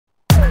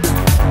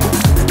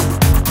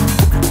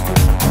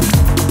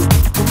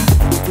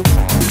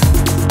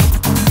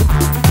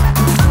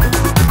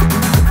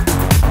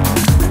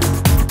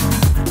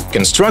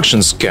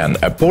Sonstructionscan,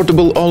 a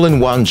portable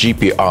all-in-one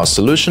GPR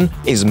solution,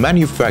 is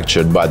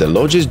manufactured by the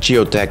Logis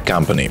Geotech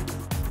company.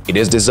 It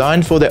is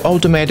designed for the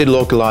automated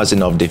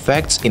localizing of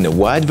defects in a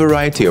wide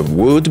variety of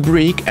wood,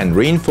 brick and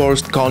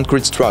reinforced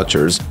concrete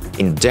structures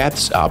in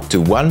depths up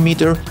to 1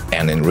 meter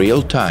and in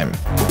real time.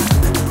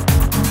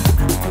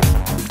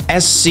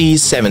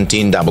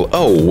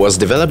 SC1700 was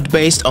developed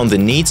based on the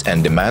needs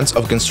and demands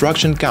of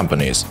construction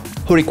companies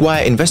who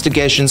require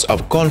investigations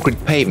of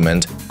concrete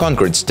pavement,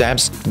 concrete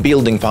steps,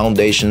 building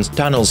foundations,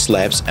 tunnel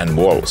slabs and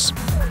walls.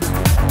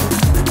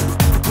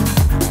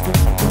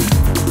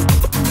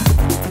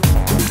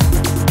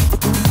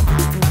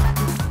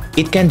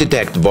 It can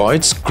detect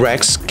voids,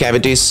 cracks,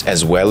 cavities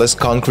as well as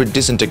concrete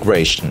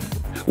disintegration.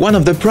 One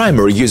of the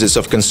primary uses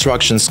of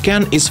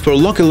Sonstructionscan is for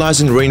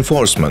localizing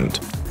reinforcement.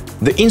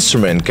 The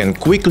instrument can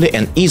quickly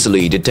and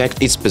easily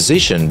detect its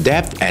position,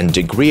 depth and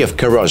degree of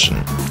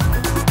corrosion.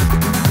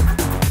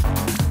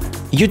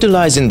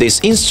 Utilizing this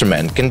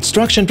instrument,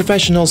 construction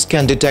professionals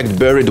can detect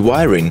buried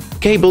wiring,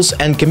 cables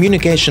and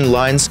communication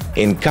lines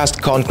in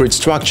cast concrete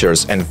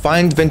structures and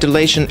find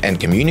ventilation and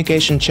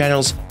communication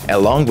channels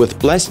along with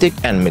plastic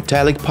and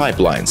metallic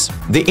pipelines.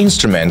 The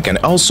instrument can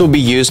also be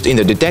used in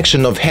the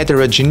detection of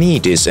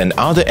heterogeneities and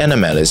other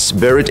anomalies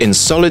buried in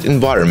solid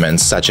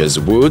environments such as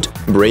wood,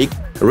 brick,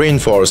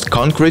 reinforced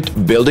concrete,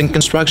 building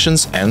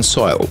constructions and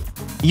soil.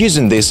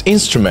 Using this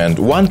instrument,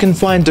 one can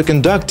find a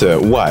conductor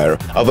wire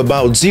of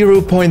about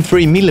 0.3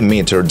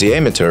 mm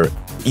diameter,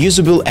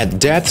 usable at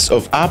depths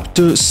of up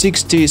to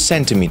 60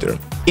 cm.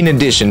 In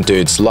addition to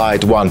its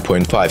light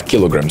 1.5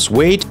 kg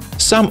weight,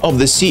 some of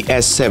the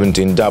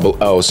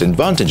CS1700's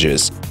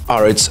advantages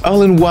are its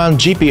all-in-one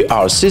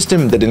GPR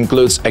system that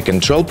includes a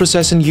control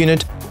processing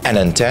unit, an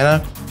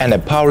antenna and a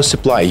power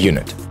supply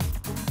unit.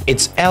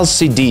 Its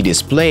LCD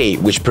display,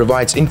 which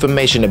provides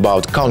information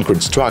about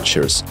concrete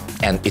structures,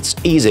 and its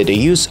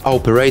easy-to-use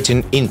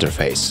operating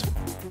interface.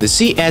 The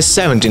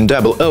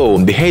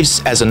CS1700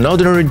 behaves as an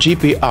ordinary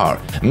GPR,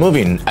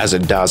 moving as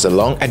it does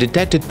along a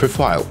detected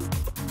profile.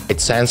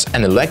 It sends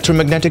an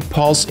electromagnetic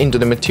pulse into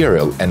the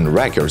material and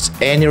records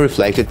any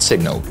reflected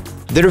signal.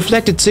 The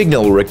reflected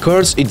signal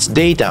records its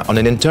data on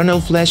an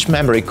internal flash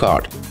memory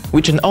card,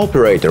 which an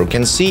operator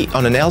can see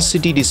on an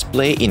LCD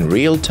display in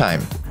real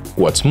time.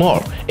 What's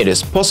more, it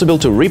is possible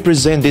to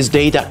represent this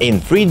data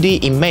in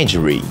 3D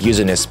imagery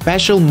using a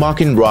special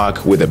marking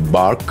rack with a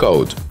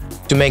barcode.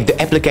 To make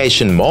the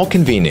application more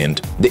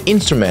convenient, the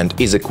instrument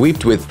is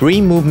equipped with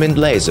 3 movement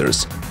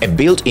lasers, a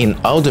built-in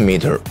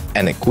odometer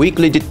and a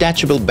quickly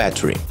detachable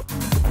battery.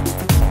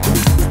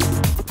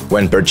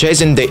 When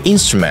purchasing the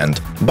instrument,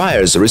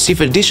 buyers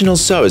receive additional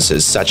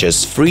services such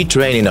as free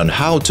training on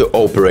how to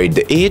operate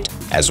it,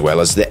 as well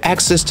as the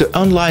access to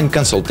online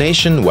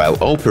consultation while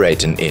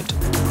operating it.